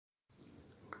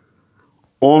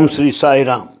ఓం శ్రీ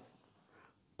సాయిరామ్.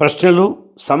 ప్రశ్నలు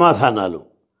సమాధానాలు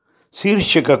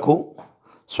శీర్షికకు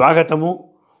స్వాగతము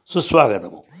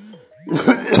సుస్వాగతము.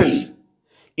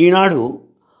 ఈనాడు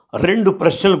 2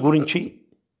 ప్రశ్నల గురించి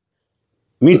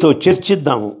మీతో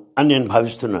చర్చిద్దాము అని నేను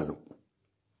భావిస్తున్నాను.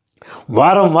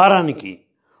 వారానికి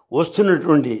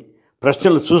వస్తున్నటువంటి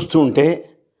ప్రశ్నలు చూస్తూ ఉంటే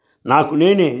నాకు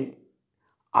నేనే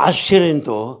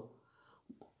ఆశ్చర్యంతో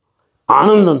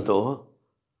ఆనందంతో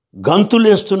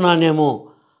గంతులేస్తున్నానేమో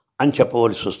అని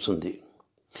చెప్పవలసి వస్తుంది.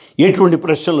 ఎటువంటి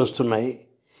ప్రశ్నలు వస్తున్నాయి,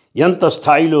 ఎంత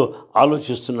స్థాయిలో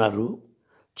ఆలోచిస్తున్నారు,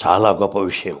 చాలా గొప్ప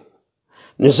విషయం.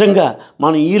 నిజంగా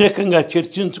మనం ఈ రకంగా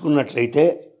చర్చించుకున్నట్లయితే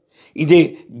ఇదే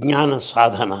జ్ఞాన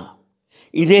సాధన,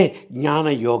 ఇదే జ్ఞాన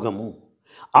యోగము.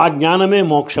 ఆ జ్ఞానమే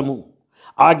మోక్షము,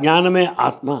 ఆ జ్ఞానమే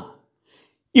ఆత్మ.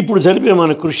 ఇప్పుడు జరిపిన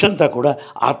మన కృషి అంతా కూడా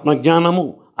ఆత్మజ్ఞానము,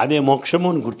 అదే మోక్షము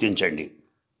అని గుర్తించండి.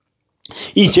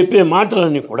 ఈ చెప్పే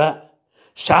మాటలన్నీ కూడా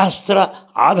శాస్త్ర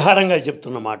ఆధారంగా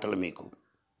చెప్తున్న మాటలు మీకు.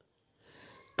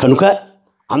 కనుక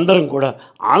అందరం కూడా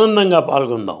ఆనందంగా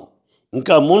పాల్గొందాం.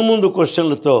 ఇంకా ముందు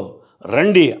క్వశ్చన్లతో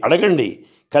రండి, అడగండి,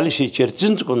 కలిసి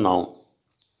చర్చించుకుందాం.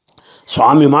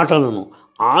 స్వామి మాటలను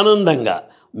ఆనందంగా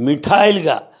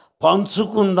మిఠాయిలుగా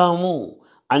పంచుకుందాము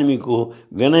అని మీకు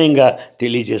వినయంగా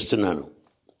తెలియజేస్తున్నాను.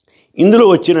 ఇందులో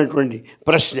వచ్చినటువంటి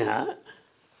ప్రశ్న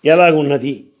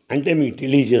ఎలాగున్నది అంటే మీకు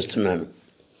తెలియజేస్తున్నాను.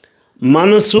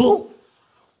 మనసు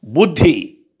బుద్ధి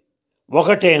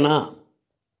ఒకటేనా,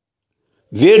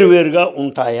 వేరువేరుగా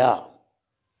ఉంటాయా?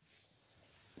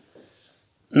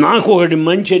 నాకు ఒకటి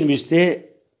మంచి అనిపిస్తే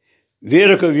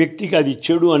వేరొక వ్యక్తికి అది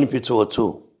చెడు అనిపించవచ్చు.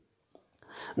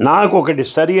 నాకు ఒకటి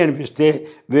సరి అనిపిస్తే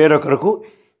వేరొకరికి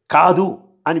కాదు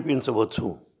అనిపించవచ్చు.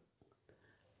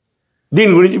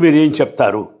 దీని గురించి మీరు ఏం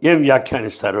చెప్తారు, ఏం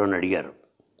వ్యాఖ్యానిస్తారు అని అడిగారు.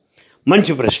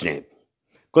 మంచి ప్రశ్నే.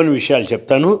 కొన్ని విషయాలు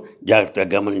చెప్తాను,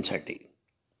 జాగ్రత్తగా గమనించండి.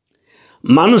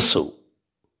 మనసు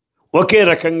ఒకే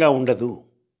రకంగా ఉండదు.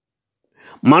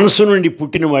 మనసు నుండి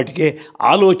పుట్టిన వాటికే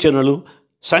ఆలోచనలు,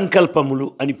 సంకల్పములు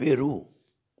అని పేరు.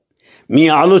 మీ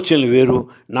ఆలోచనలు వేరు,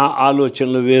 నా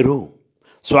ఆలోచనలు వేరు.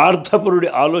 స్వార్థపరుడి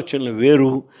ఆలోచనలు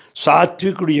వేరు,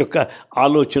 సాత్వికుడి యొక్క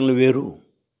ఆలోచనలు వేరు.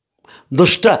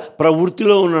 దుష్ట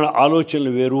ప్రవృత్తిలో ఉన్న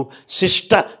ఆలోచనలు వేరు,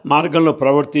 శిష్ట మార్గంలో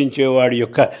ప్రవర్తించేవాడి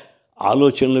యొక్క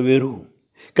ఆలోచనలు వేరు.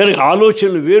 కనుక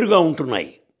ఆలోచనలు వేరుగా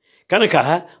ఉంటున్నాయి. కనుక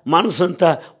మనసంతా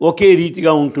ఒకే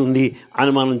రీతిగా ఉంటుంది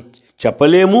అని మనం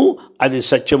చెప్పలేము. అది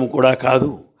సత్యము కూడా కాదు.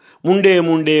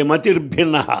 ముండే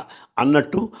మతిర్భిన్న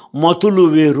అన్నట్టు మతులు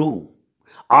వేరు,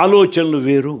 ఆలోచనలు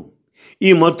వేరు. ఈ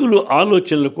మతులు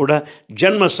ఆలోచనలు కూడా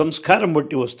జన్మ సంస్కారం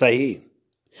బట్టి వస్తాయి,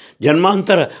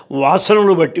 జన్మాంతర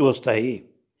వాసనలు బట్టి వస్తాయి,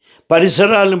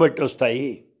 పరిసరాలను బట్టి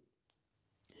వస్తాయి.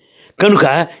 కనుక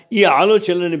ఈ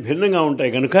ఆలోచనలని భిన్నంగా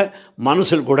ఉంటాయి. కనుక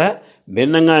మనసులు కూడా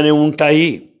భిన్నంగానే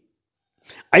ఉంటాయి.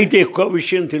 అయితే ఎక్కువ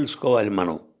విషయం తెలుసుకోవాలి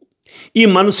మనం. ఈ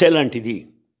మనసు ఎలాంటిది?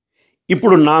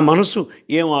 ఇప్పుడు నా మనసు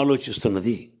ఏం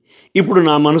ఆలోచిస్తున్నది? ఇప్పుడు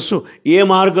నా మనసు ఏ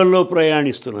మార్గంలో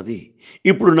ప్రయాణిస్తున్నది?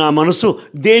 ఇప్పుడు నా మనసు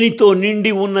దేనితో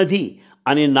నిండి ఉన్నది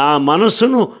అని నా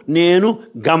మనసును నేను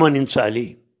గమనించాలి.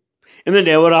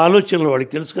 ఎందుకంటే ఎవరి ఆలోచనలు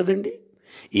వాడికి తెలుసు కదండి.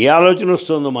 ఏ ఆలోచన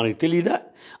వస్తుందో మనకు తెలియదా?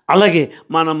 అలాగే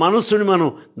మన మనసుని మనం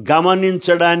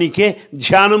గమనించడానికే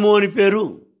ధ్యానము అని పేరు.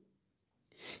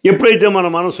 ఎప్పుడైతే మన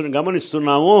మనసుని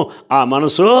గమనిస్తున్నామో ఆ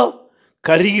మనసు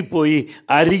కరిగిపోయి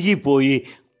అరిగిపోయి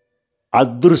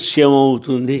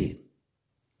అదృశ్యమవుతుంది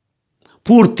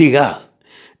పూర్తిగా.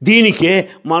 దీనికే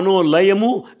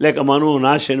మనోలయము లేక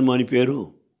మనోనాశనము అని పేరు.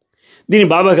 దీని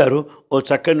బాబాగారు ఓ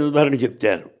చక్కని ఉదాహరణ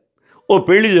చెప్తారు. ఓ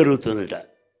పెళ్లి జరుగుతుందట.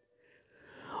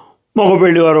 మగ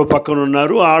పెళ్లి వారు పక్కన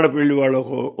ఉన్నారు, ఆడపెళ్లి వాళ్ళు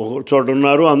ఒక చోట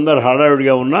ఉన్నారు. అందరు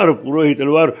హడావిడిగా ఉన్నారు. పురోహితుల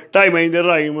వారు టైం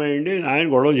అయిందిరా ఏమైంది ఆయన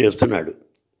గొడవ చేస్తున్నాడు.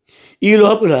 ఈ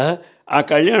లోపల ఆ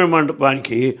కళ్యాణ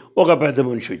మండపానికి ఒక పెద్ద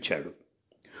మనిషి వచ్చాడు.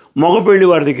 మగ పెళ్లి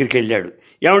వారి దగ్గరికి వెళ్ళాడు.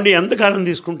 ఏమంటే ఎంతకాలం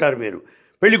తీసుకుంటారు మీరు?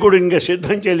 పెళ్లి కూడా ఇంకా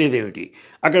సిద్ధం చేయలేదేమిటి?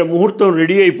 అక్కడ ముహూర్తం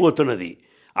రెడీ అయిపోతున్నది,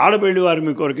 ఆడపెళ్లి వారు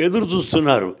మీ కొరకు ఎదురు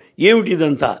చూస్తున్నారు, ఏమిటి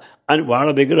ఇదంతా అని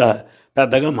వాళ్ళ దగ్గర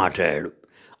పెద్దగా మాట్లాడాడు.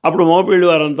 అప్పుడు మగపెళ్లి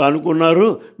వారంతా అనుకున్నారు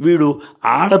వీడు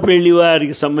ఆడపెళ్లి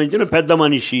వారికి సంబంధించిన పెద్ద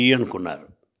మనిషి అనుకున్నారు.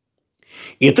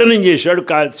 ఇతను ఏం చేశాడు,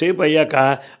 కాసేపు అయ్యాక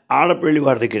ఆడపెళ్లి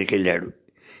వారి దగ్గరికి వెళ్ళాడు.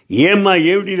 ఏమ్మా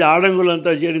ఏమిటి ఇది,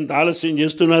 ఆడంగులంతా చేరింత ఆలస్యం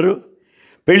చేస్తున్నారు?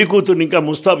 పెళ్లి కూతుర్ని ఇంకా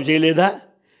ముస్తాబు చేయలేదా?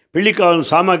 పెళ్లి కావాలని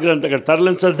సామాగ్రి అంతా అక్కడ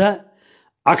తరలించద్దా?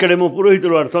 అక్కడేమో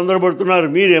పురోహితులు వారు తొందరపడుతున్నారు,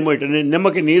 మీరేమో ఇట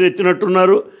నిమ్మకి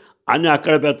నీరెత్తినట్టున్నారు అని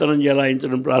అక్కడ పెత్తనం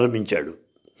జలాయించడం ప్రారంభించాడు.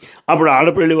 అప్పుడు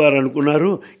ఆడపెళ్లి వారు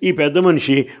అనుకున్నారు ఈ పెద్ద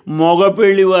మనిషి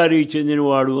మగపెళ్లి వారికి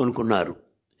చెందినవాడు అనుకున్నారు.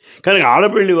 కానీ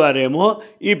ఆడపెళ్లి వారేమో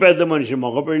ఈ పెద్ద మనిషి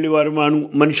మగపెళ్లి వారు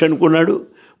మనిషి అనుకున్నాడు.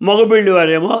 మగపెళ్లి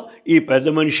వారేమో ఈ పెద్ద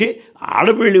మనిషి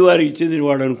ఆడపెళ్లి వారికి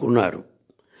చెందినవాడు అనుకున్నారు.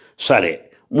 సరే,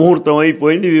 ముహూర్తం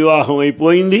అయిపోయింది, వివాహం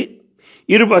అయిపోయింది.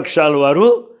 ఇరుపక్షాల వారు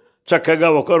చక్కగా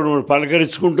ఒకరు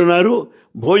పలకరించుకుంటున్నారు,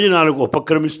 భోజనాలకు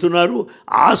ఉపక్రమిస్తున్నారు.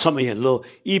 ఆ సమయంలో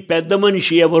ఈ పెద్ద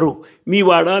మనిషి ఎవరు,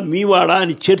 మీవాడా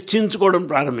అని చర్చించుకోవడం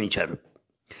ప్రారంభించారు.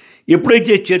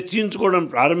 ఎప్పుడైతే చర్చించుకోవడం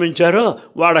ప్రారంభించారో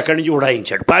వాడు అక్కడి నుంచి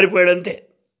ఉడాయించాడు, పారిపోయాడంతే,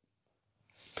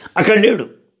 అక్కడ లేడు.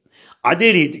 అదే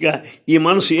రీతిగా ఈ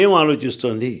మనసు ఏం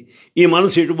ఆలోచిస్తోంది, ఈ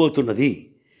మనసు ఎటుపోతున్నది,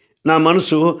 నా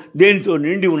మనసు దేనితో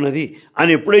నిండి ఉన్నది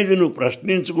అని ఎప్పుడైతే నువ్వు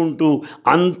ప్రశ్నించుకుంటూ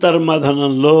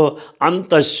అంతర్మథనంలో,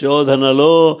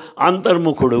 అంతఃశోధనలో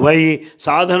అంతర్ముఖుడువై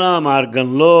సాధనా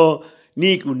మార్గంలో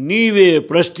నీకు నీవే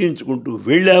ప్రశ్నించుకుంటూ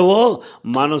వెళ్ళావో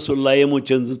మనసు లయము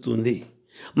చెందుతుంది,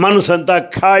 మనసంతా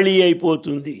ఖాళీ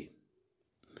అయిపోతుంది,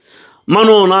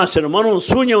 మనోనాశనం, మనం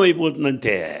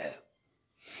శూన్యమైపోతుందంతే.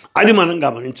 అది మనం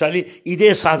గమనించాలి.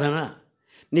 ఇదే సాధన.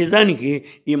 నిజానికి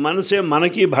ఈ మనసే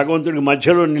మనకి భగవంతుడికి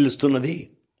మధ్యలో నిలుస్తున్నది.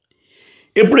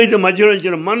 ఎప్పుడైతే మధ్యలో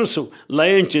వచ్చిన మనసు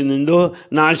లయం చెందిందో,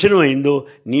 నాశనం అయిందో,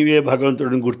 నీవే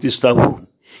భగవంతుడిని గుర్తిస్తావు.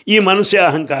 ఈ మనసే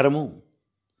అహంకారము.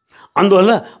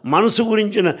 అందువల్ల మనసు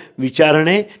గురించిన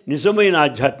విచారణే నిజమైన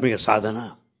ఆధ్యాత్మిక సాధన.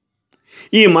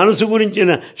 ఈ మనసు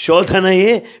గురించిన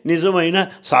శోధనయే నిజమైన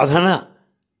సాధన.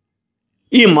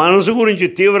 ఈ మనసు గురించి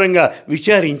తీవ్రంగా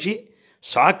విచారించి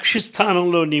సాక్షి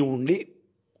స్థానంలో నీవు ఉండి,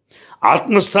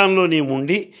 ఆత్మస్థానంలో నీవు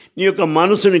ఉండి నీ యొక్క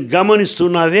మనసుని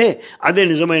గమనిస్తున్నావే, అదే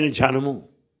నిజమైన ధ్యానము,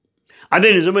 అదే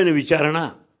నిజమైన విచారణ,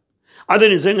 అదే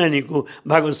నిజంగా నీకు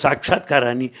భగవత్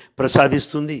సాక్షాత్కారాన్ని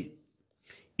ప్రసాదిస్తుంది.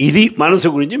 ఇది మనసు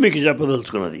గురించి మీకు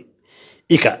చెప్పదలుచుకున్నది.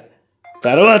 ఇక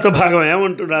తర్వాత భాగంలో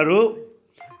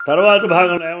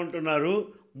ఏమంటున్నారు,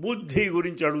 బుద్ధి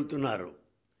గురించి అడుగుతున్నారు.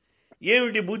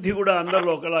 ఏమిటి బుద్ధి కూడా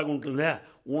అందరిలో ఒకలాగా ఉంటుందా?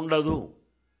 ఉండదు.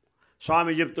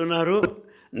 స్వామి చెప్తున్నారు,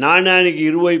 నాణ్యానికి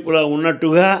ఇరువైపులా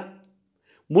ఉన్నట్టుగా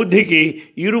బుద్ధికి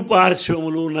ఇరు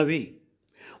పార్శ్వములు ఉన్నవి.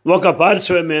 ఒక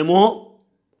పార్శ్వమేమో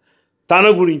తన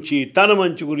గురించి, తన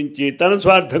మంచి గురించి, తన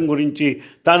స్వార్థం గురించి,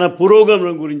 తన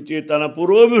పురోగమనం గురించి, తన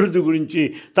పురోభివృద్ధి గురించి,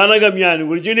 తన గమ్యాన్ని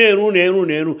గురించి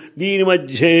నేను దీని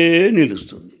మధ్యే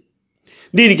నిలుస్తుంది.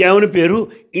 దీనికి ఏమని పేరు?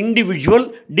 ఇండివిజువల్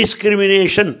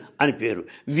డిస్క్రిమినేషన్ అని పేరు.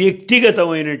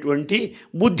 వ్యక్తిగతమైనటువంటి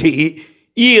బుద్ధి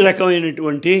ఈ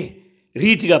రకమైనటువంటి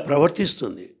రీతిగా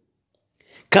ప్రవర్తిస్తుంది.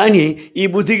 కానీ ఈ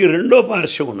బుద్ధికి రెండో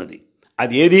పార్శ్వం ఉన్నది.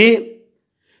 అది ఏది?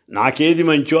 నాకేది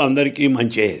మంచో అందరికీ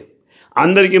మంచే,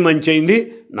 అందరికీ మంచి అయింది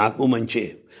నాకు మంచే,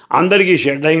 అందరికీ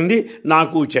చెడ్డ అయింది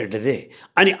నాకు చెడ్డదే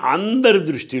అని అందరి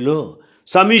దృష్టిలో,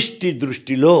 సమిష్టి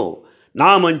దృష్టిలో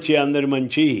నా మంచి అందరి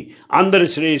మంచి, అందరి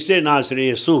శ్రేయస్సే నా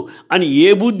శ్రేయస్సు అని ఏ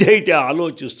బుద్ధి అయితే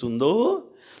ఆలోచిస్తుందో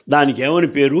దానికి ఏమని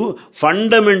పేరు?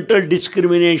 ఫండమెంటల్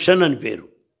డిస్క్రిమినేషన్ అని పేరు.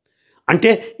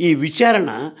 అంటే ఈ విచారణ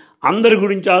అందరి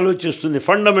గురించి ఆలోచిస్తుంది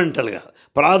ఫండమెంటల్గా,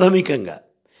 ప్రాథమికంగా.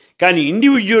 కానీ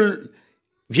ఇండివిజువల్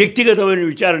వ్యక్తిగతమైన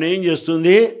విచారణ ఏం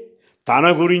చేస్తుంది? తన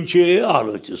గురించే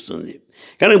ఆలోచిస్తుంది.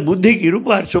 కనుక బుద్ధికి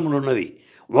ఇరుపార్శ్వములు ఉన్నవి.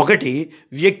 ఒకటి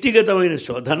వ్యక్తిగతమైన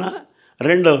శోధన,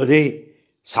 రెండవది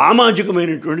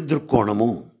సామాజికమైనటువంటి దృక్కోణము.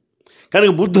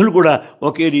 కనుక బుద్ధులు కూడా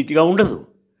ఒకే రీతిగా ఉండదు.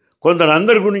 కొందరు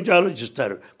అందరి గురించి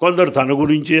ఆలోచిస్తారు, కొందరు తన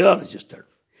గురించే ఆలోచిస్తాడు.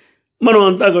 మనం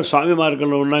అంతా స్వామి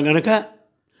మార్గంలో ఉన్నాం కనుక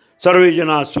సర్వే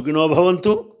జనా సుఖినో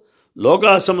భవంతు,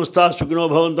 లోకా సమస్తా సుఖినో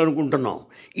భవంతు అనుకుంటున్నాం.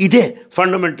 ఇదే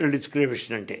ఫండమెంటల్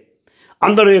డిస్క్రిమినేషన్ అంటే.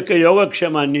 అందరి యొక్క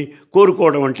యోగక్షేమాన్ని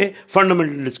కోరుకోవడం అంటే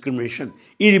ఫండమెంటల్ డిస్క్రిమినేషన్.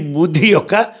 ఇది బుద్ధి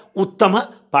యొక్క ఉత్తమ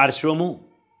పార్శ్వము.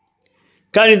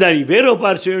 కానీ దానికి వేరే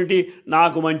పార్శ్వం ఏమిటి?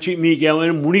 నాకు మంచి,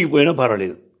 మీకేమైనా మునిగిపోయినా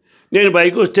పర్వాలేదు, నేను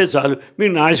పైకి వస్తే చాలు,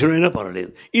 మీకు నాశనమైనా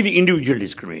పర్వాలేదు. ఇది ఇండివిజువల్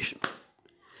డిస్క్రిమినేషన్.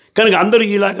 కనుక అందరూ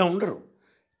ఇలాగా ఉండరు.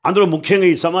 అందులో ముఖ్యంగా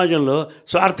ఈ సమాజంలో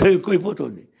స్వార్థం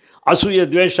ఎక్కువైపోతుంది. అసూయ,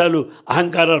 ద్వేషాలు,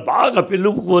 అహంకారాలు బాగా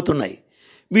పెళ్ళుకుపోతున్నాయి.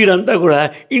 వీరంతా కూడా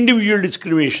ఇండివిజువల్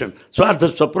డిస్క్రిమినేషన్, స్వార్థ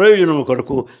స్వప్రయోజనం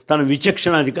కొరకు తన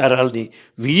విచక్షణాధికారాలని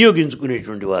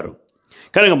వినియోగించుకునేటువంటి వారు.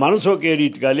 కనుక మనసు ఒకే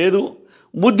రీతిగా లేదు,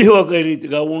 బుద్ధి ఒకే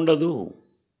రీతిగా ఉండదు.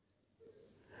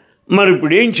 మరి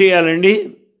ఇప్పుడు ఏం చేయాలండి?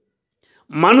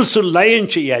 మనసు లయం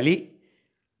చేయాలి.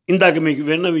 ఇందాక మీకు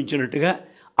విన్నవించినట్టుగా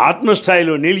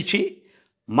ఆత్మస్థాయిలో నిలిచి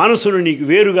మనసును నీకు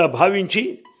వేరుగా భావించి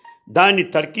దాన్ని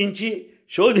తర్కించి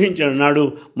శోధించిన నాడు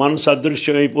మనసు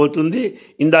అదృశ్యమైపోతుంది.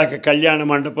 ఇందాక కళ్యాణ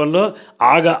మండపంలో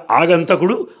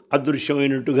ఆగంతకుడు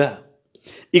అదృశ్యమైనట్టుగా.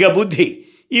 ఇక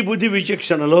ఈ బుద్ధి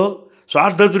విచక్షణలో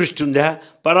స్వార్థ దృష్టి ఉందా,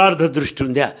 పరార్థ దృష్టి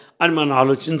ఉందా అని మనం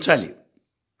ఆలోచించాలి.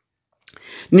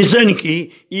 నిజానికి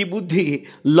ఈ బుద్ధి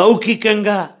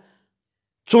లౌకికంగా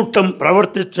చూడటం,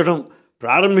 ప్రవర్తించడం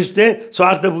ప్రారంభిస్తే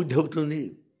స్వార్థ బుద్ధి అవుతుంది.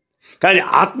 కానీ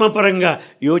ఆత్మపరంగా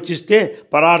యోచిస్తే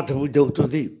పరార్థ బుద్ధి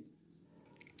అవుతుంది.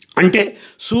 అంటే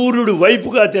సూర్యుడు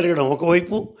వైపుగా తిరగడం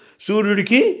ఒకవైపు,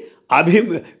 సూర్యుడికి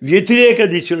వ్యతిరేక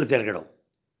దిశలో తిరగడం.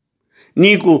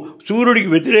 నీకు సూర్యుడికి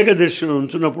వ్యతిరేక దర్శనం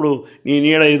ఉంచున్నప్పుడు నీ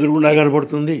నీడ ఎదురుగుండా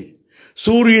కనపడుతుంది.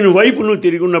 సూర్యుని వైపు నువ్వు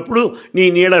తిరిగి ఉన్నప్పుడు నీ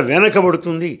నీడ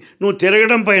వెనకబడుతుంది. నువ్వు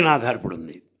తిరగడం పైన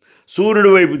ఆధారపడింది. సూర్యుడి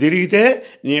వైపు తిరిగితే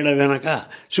నీడ వెనక,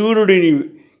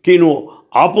 సూర్యుడికి నువ్వు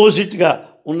ఆపోజిట్గా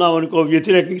ఉన్నావు అనుకో,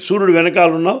 వ్యతిరేకంగా సూర్యుడు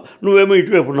వెనకాల ఉన్నావు, నువ్వేమో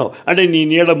ఇటువైపు ఉన్నావు అంటే నీ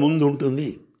నీడ ముందు ఉంటుంది.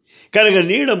 కనుక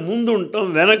నీడ ముందు ఉండటం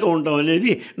వెనక ఉండటం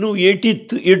అనేది నువ్వు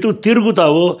ఎటు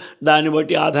తిరుగుతావో దాన్ని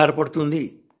బట్టి ఆధారపడుతుంది.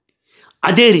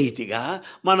 అదే రీతిగా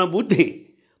మన బుద్ధి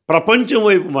ప్రపంచం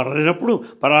వైపు మరలినప్పుడు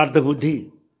పరార్థ బుద్ధి,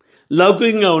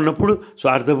 లౌకికంగా ఉన్నప్పుడు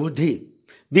స్వార్థ బుద్ధి.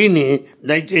 దీన్ని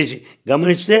దయచేసి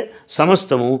గమనిస్తే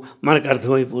సమస్తము మనకు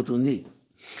అర్థమైపోతుంది.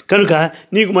 కనుక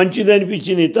నీకు మంచిది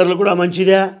అనిపించింది ఇతరులు కూడా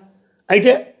మంచిదా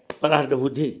అయితే పరార్థ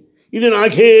బుద్ధి, ఇది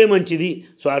నాకే మంచిది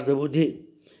స్వార్థ బుద్ధి.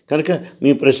 కనుక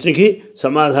మీ ప్రశ్నకి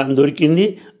సమాధానం దొరికింది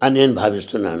అని నేను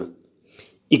భావిస్తున్నాను.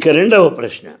 ఇక రెండవ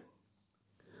ప్రశ్న,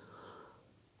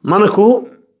 మనకు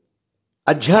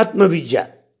అధ్యాత్మ విద్య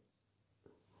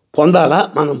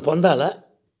మనం పొందాలా?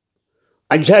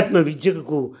 అధ్యాత్మ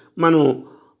విద్యకు మనం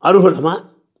అర్హులమా?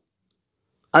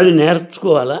 అది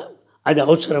నేర్చుకోవాలా? అది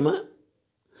అవసరమా?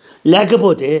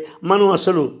 లేకపోతే మనం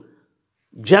అసలు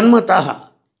జన్మతః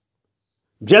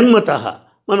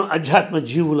మనం అధ్యాత్మ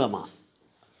జీవులమా?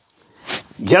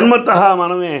 జన్మతః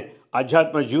మనమే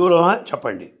ఆధ్యాత్మ జీవులమా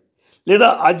చెప్పండి. లేదా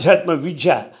ఆధ్యాత్మ విద్య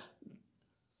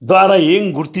ద్వారా ఏం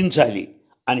గుర్తించాలి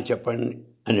అని చెప్పండి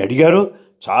అని అడిగారు.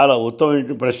 చాలా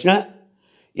ఉత్తమమైన ప్రశ్న,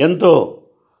 ఎంతో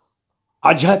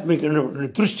ఆధ్యాత్మికమైన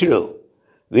దృష్టిలో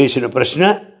వేసిన ప్రశ్న.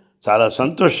 చాలా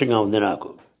సంతోషంగా ఉంది నాకు.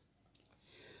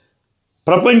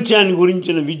 ప్రపంచాన్ని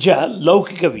గురించిన విద్య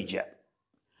లౌకిక విద్య,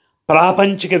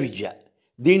 ప్రాపంచిక విద్య.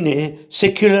 దీన్నే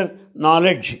సెక్యులర్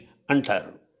నాలెడ్జ్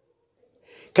అంటారు.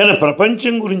 కానీ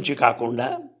ప్రపంచం గురించి కాకుండా,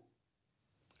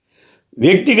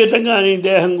 వ్యక్తిగతంగా నీ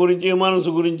దేహం గురించి, మనసు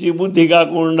గురించి, బుద్ధి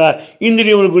కాకుండా,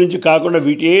 ఇంద్రియముల గురించి కాకుండా,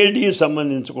 వీటేటికి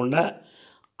సంబంధించకుండా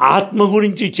ఆత్మ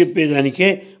గురించి చెప్పేదానికే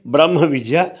బ్రహ్మ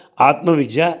విద్య, ఆత్మ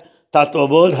విద్య,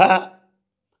 తత్వబోధ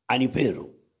అని పేరు.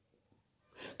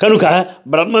 కనుక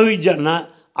బ్రహ్మ విద్య అన్నా,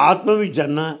 ఆత్మ విద్య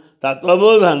అన్నా,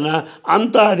 తత్వబోధ అన్నా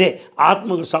అంతా అదే,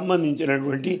 ఆత్మకు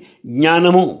సంబంధించినటువంటి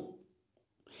జ్ఞానము.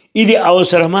 ఇది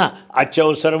అవసరమా?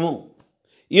 అత్యవసరము.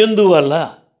 ఎందువల్ల?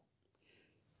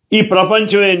 ఈ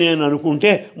ప్రపంచమే నేను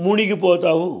అనుకుంటే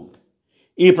మునిగిపోతావు.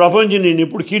 ఈ ప్రపంచం నేను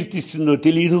ఎప్పుడు కీర్తిస్తుందో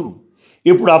తెలియదు,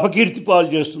 ఎప్పుడు అపకీర్తి పాలు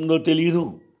చేస్తుందో తెలియదు.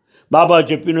 బాబా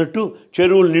చెప్పినట్టు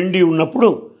చెరువులు నిండి ఉన్నప్పుడు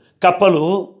కప్పలు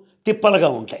తిప్పలుగా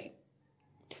ఉంటాయి.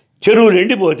 చెరువులు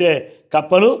ఎండిపోతే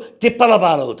కప్పలు తిప్పల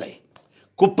పాలవుతాయి.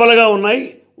 కుప్పలుగా ఉన్నాయి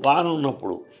వాన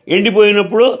ఉన్నప్పుడు,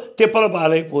 ఎండిపోయినప్పుడు తిప్పల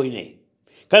పాలైపోయినాయి.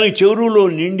 కానీ చెరువులో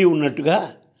నిండి ఉన్నట్టుగా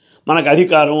మనకు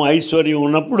అధికారం, ఐశ్వర్యం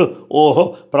ఉన్నప్పుడు ఓహో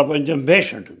ప్రపంచం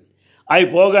బేష్ అంటుంది.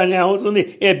 అయిపోగానే అవుతుంది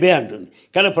ఏ బే అంటుంది.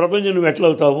 కానీ ప్రపంచం నువ్వు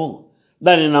ఎట్లవుతావు?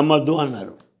 దాన్ని నమ్మద్దు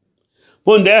అన్నారు.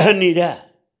 పోనీ దేహం నీదా?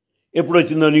 ఎప్పుడు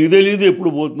వచ్చిందో నీకు తెలియదు, ఎప్పుడు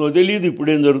పోతుందో తెలియదు,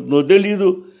 ఇప్పుడేం జరుగుతుందో తెలియదు,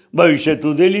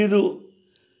 భవిష్యత్తు తెలియదు.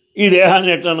 ఈ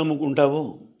దేహాన్ని ఎట్లా నమ్ముకుంటావు?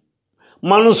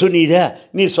 మనసు నీదా?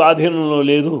 నీ స్వాధీనంలో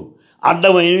లేదు,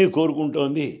 అడ్డమైనవి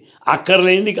కోరుకుంటోంది,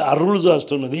 అక్కర్లేనిది అర్రులు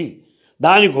చేస్తున్నది,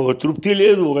 దానికి ఒక తృప్తి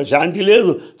లేదు, ఒక శాంతి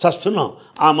లేదు, చస్తున్నాం.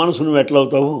 ఆ మనసు నువ్వు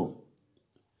ఎట్లవుతావు?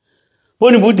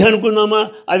 పోనీ బుద్ధి అనుకుందామా,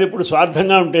 అది ఎప్పుడు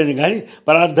స్వార్థంగా ఉంటుంది కానీ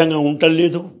పరార్థంగా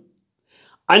ఉండలేదు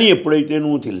అని ఎప్పుడైతే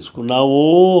నువ్వు తెలుసుకున్నావో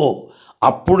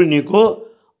అప్పుడు నీకు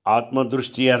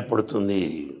ఆత్మదృష్టి ఏర్పడుతుంది.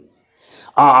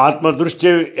 ఆ ఆత్మదృష్టి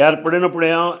ఏర్పడినప్పుడు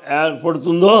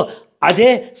ఏర్పడుతుందో అదే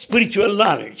స్పిరిచువల్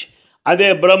నాలెడ్జ్, అదే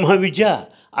బ్రహ్మ విద్య,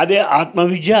 అదే ఆత్మ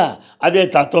విద్య, అదే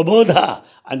తత్వబోధ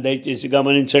అని దయచేసి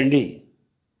గమనించండి.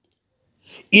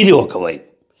 ఇది ఒకవైపు.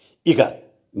 ఇక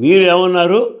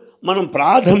మీరేమన్నారు? మనం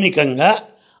ప్రాథమికంగా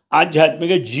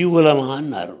ఆధ్యాత్మిక జీవులమా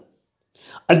అన్నారు.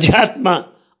 అధ్యాత్మ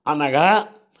అనగా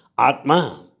ఆత్మ.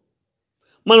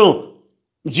 మనం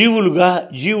జీవులుగా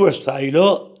జీవ స్థాయిలో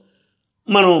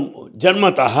మనం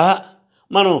జన్మతః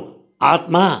మనం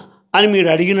ఆత్మ అని మీరు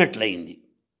అడిగినట్లయింది.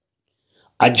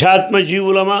 అధ్యాత్మ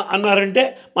జీవులమా అన్నారంటే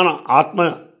మనం ఆత్మ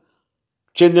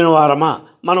చెందినవారమా,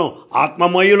 మనం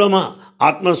ఆత్మమయులమా,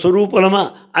 ఆత్మస్వరూపులమా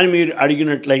అని మీరు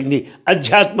అడిగినట్లయింది.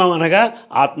 అధ్యాత్మం అనగా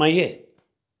ఆత్మయే.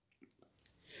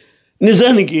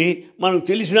 నిజానికి మనం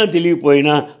తెలిసినా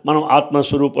తెలియపోయినా మనం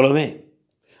ఆత్మస్వరూపులమే.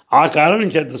 ఆ కారణం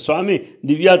చేత స్వామి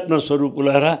దివ్యాత్మ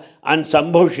స్వరూపులారా అని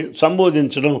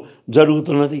సంబోధించడం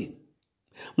జరుగుతున్నది.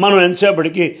 మనం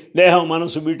ఎంతసేపటికి దేహం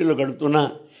మనసు వీటిలో గడుపుతున్నా,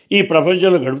 ఈ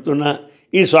ప్రపంచంలో గడుపుతున్నా,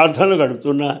 ఈ స్వార్థంలో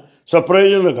గడుపుతున్నా,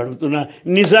 స్వప్రయోజనంలో గడుపుతున్నా,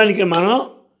 నిజానికి మనం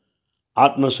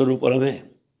ఆత్మస్వరూపులమే.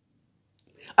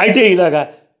 అయితే ఇలాగా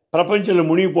ప్రపంచంలో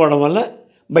మునిగిపోవడం వల్ల,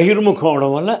 బహిర్ముఖం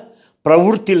అవడం వల్ల,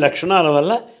 ప్రవృత్తి లక్షణాల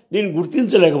వల్ల దీన్ని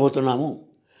గుర్తించలేకపోతున్నాము.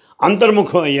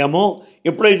 అంతర్ముఖం అయ్యామో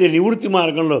ఎప్పుడైతే నివృత్తి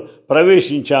మార్గంలో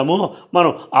ప్రవేశించామో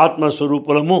మనం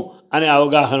ఆత్మస్వరూపులము అనే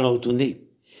అవగాహన అవుతుంది.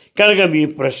 కనుక మీ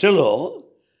ప్రశ్నలో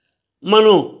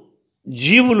మనం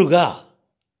జీవులుగా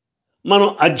మనం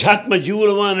అధ్యాత్మ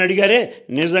జీవులమా అని అడిగారే,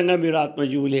 నిజంగా మీరు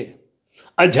ఆత్మజీవులే,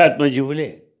 అధ్యాత్మజీవులే.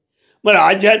 మరి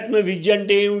ఆధ్యాత్మ విద్య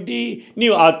అంటే ఏమిటి?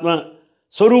 నీవు ఆత్మ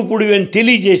స్వరూపుడివి అని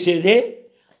తెలియజేసేదే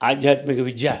ఆధ్యాత్మిక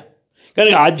విద్య.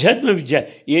 కానీ ఆధ్యాత్మ విద్య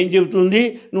ఏం చెబుతుంది?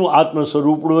 నువ్వు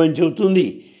ఆత్మస్వరూపుడు అని చెబుతుంది.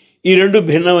 ఈ రెండు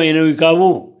భిన్నమైనవి కావు.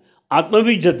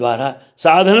 ఆత్మవిద్య ద్వారా,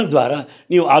 సాధన ద్వారా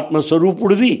నీవు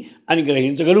ఆత్మస్వరూపుడివి అని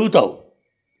గ్రహించగలుగుతావు.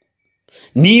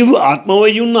 నీవు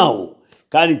ఆత్మవై ఉన్నావు,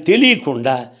 కానీ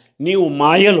తెలియకుండా నీవు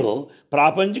మాయలో,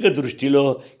 ప్రాపంచిక దృష్టిలో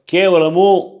కేవలము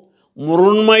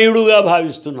మృణ్మయుడుగా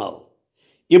భావిస్తున్నావు.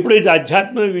 ఎప్పుడైతే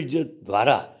ఆధ్యాత్మ విద్య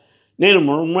ద్వారా నేను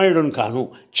మృణ్మయుడను కాను,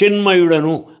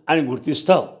 చిన్మయుడను అని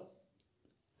గుర్తిస్తావు,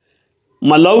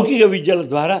 మా లౌకిక విద్యల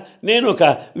ద్వారా నేను ఒక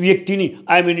వ్యక్తిని,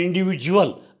 ఐఎమ్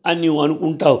ఇండివిజువల్ అని నువ్వు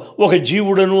అనుకుంటావు, ఒక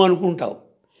జీవుడను అనుకుంటావు.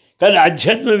 కానీ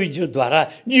ఆధ్యాత్మ విద్య ద్వారా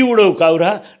జీవుడవు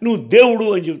కావురా, నువ్వు దేవుడు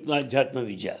అని చెబుతున్నా ఆధ్యాత్మ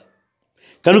విద్య.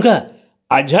 కనుక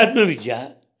ఆధ్యాత్మ విద్య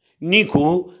నీకు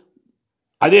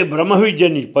అదే బ్రహ్మ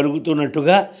విద్యని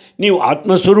పలుకుతున్నట్టుగా నీవు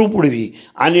ఆత్మస్వరూపుడివి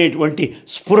అనేటువంటి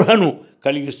స్పృహను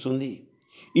కలిగిస్తుంది.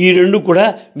 ఈ రెండు కూడా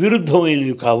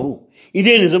విరుద్ధమైనవి కావు.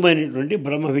 ఇదే నిజమైనటువంటి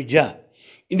బ్రహ్మ విద్య.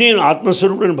 నేను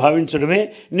ఆత్మస్వరూపుడిని భావించడమే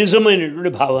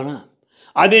నిజమైనటువంటి భావన.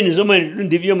 అదే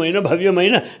నిజమైనటువంటి దివ్యమైన,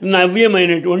 భవ్యమైన,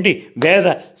 నవ్యమైనటువంటి వేద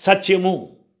సత్యము,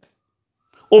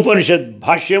 ఉపనిషత్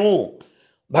భాష్యము,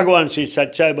 భగవాన్ శ్రీ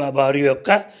సత్యసాయి బాబా వారి యొక్క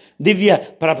దివ్య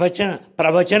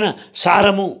ప్రవచన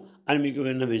సారము అని మీకు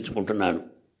విన్నవించుకుంటున్నాను.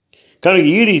 కనుక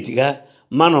ఈ రీతిగా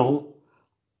మనం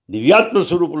దివ్యాత్మ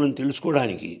స్వరూపులను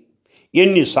తెలుసుకోవడానికి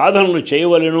ఎన్ని సాధనలు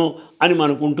చేయవలెనో అని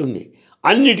మనకు ఉంటుంది.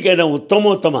 అన్నిటికైనా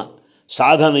ఉత్తమోత్తమ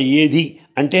సాధన ఏది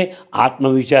అంటే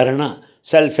ఆత్మవిచారణ,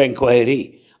 సెల్ఫ్ ఎంక్వైరీ.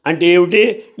 అంటే ఏమిటి?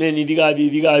 నేను ఇది కాదు,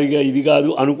 ఇది కాదు, ఇది కాదు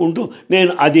అనుకుంటూ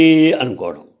నేను అదే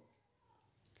అనుకోవడం.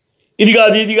 ఇది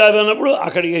కాదు, ఇది కాదు అన్నప్పుడు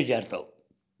అక్కడికే చేరతావు.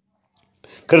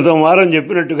 క్రితం వారం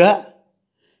చెప్పినట్టుగా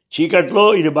చీకట్లో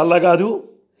ఇది బల్ల కాదు,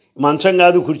 మంచం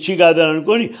కాదు, కుర్చీ కాదు అని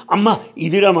అనుకొని అమ్మ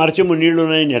ఇదిరా మరచము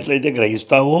నీళ్లున్నాయని ఎట్లయితే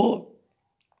గ్రహిస్తావో,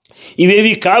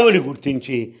 ఇవేవి కావని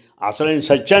గుర్తించి అసలైన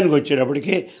సత్యానికి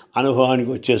వచ్చేటప్పటికే అనుభవానికి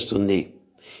వచ్చేస్తుంది.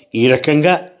 ఈ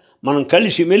రకంగా మనం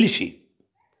కలిసిమెలిసి,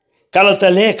 కలత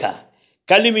లేక,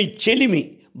 కలిమి చెలిమి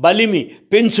బలిమి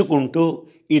పెంచుకుంటూ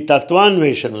ఈ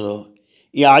తత్వాన్వేషణలో,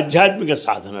 ఈ ఆధ్యాత్మిక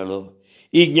సాధనలో,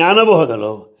 ఈ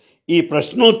జ్ఞానబోధలో, ఈ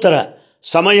ప్రశ్నోత్తర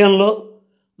సమయంలో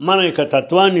మన యొక్క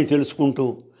తత్వాన్ని తెలుసుకుంటూ,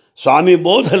 స్వామి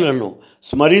బోధనలను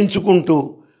స్మరించుకుంటూ,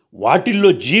 వాటిల్లో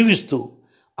జీవిస్తూ,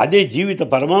 అదే జీవిత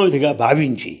పరమావధిగా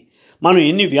భావించి మనం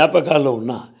ఎన్ని వ్యాపకాల్లో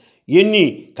ఉన్నా, ఎన్ని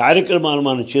కార్యక్రమాలు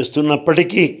మనం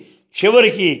చేస్తున్నప్పటికీ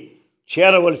చివరికి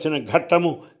చేరవలసిన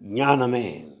ఘట్టము జ్ఞానమే.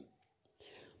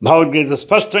 భగవద్గీత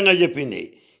స్పష్టంగా చెప్పింది.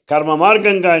 కర్మ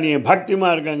మార్గం కానీ, భక్తి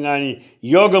మార్గం కానీ,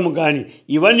 యోగము కానీ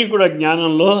ఇవన్నీ కూడా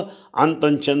జ్ఞానంలో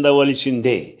అంతం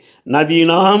చెందవలసిందే.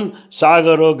 నదీనాం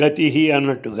సాగరో గతి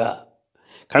అన్నట్టుగా.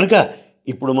 కనుక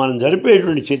ఇప్పుడు మనం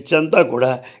జరిపేటువంటి చర్చ అంతా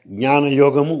కూడా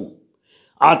జ్ఞానయోగము,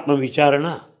 ఆత్మవిచారణ.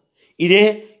 ఇదే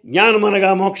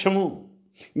జ్ఞానమనగా మోక్షము,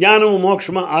 జ్ఞానము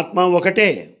మోక్షము ఆత్మ ఒకటే.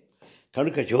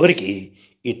 కనుక చివరికి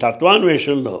ఈ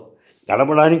తత్వాన్వేషణలో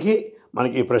గడపడానికి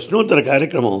మనకి ప్రశ్నోత్తర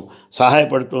కార్యక్రమం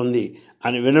సహాయపడుతోంది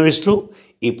అని వినవిస్తూ,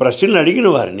 ఈ ప్రశ్నలు అడిగిన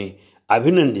వారిని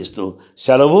అభినందిస్తూ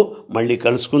సెలవు. మళ్ళీ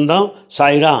కలుసుకుందాం.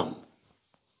 సాయిరాం.